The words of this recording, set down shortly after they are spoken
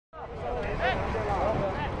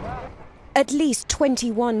At least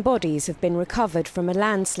 21 bodies have been recovered from a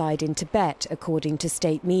landslide in Tibet, according to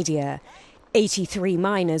state media. 83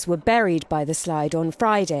 miners were buried by the slide on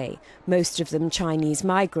Friday, most of them Chinese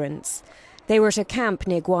migrants. They were at a camp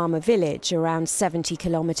near Gyama village, around 70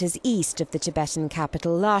 kilometres east of the Tibetan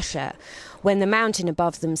capital Lhasa, when the mountain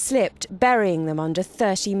above them slipped, burying them under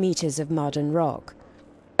 30 metres of mud and rock.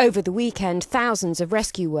 Over the weekend, thousands of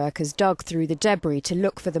rescue workers dug through the debris to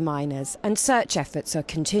look for the miners, and search efforts are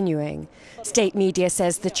continuing. State media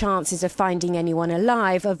says the chances of finding anyone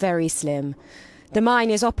alive are very slim. The mine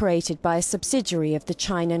is operated by a subsidiary of the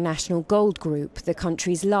China National Gold Group, the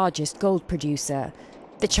country's largest gold producer.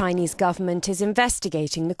 The Chinese government is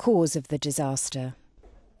investigating the cause of the disaster.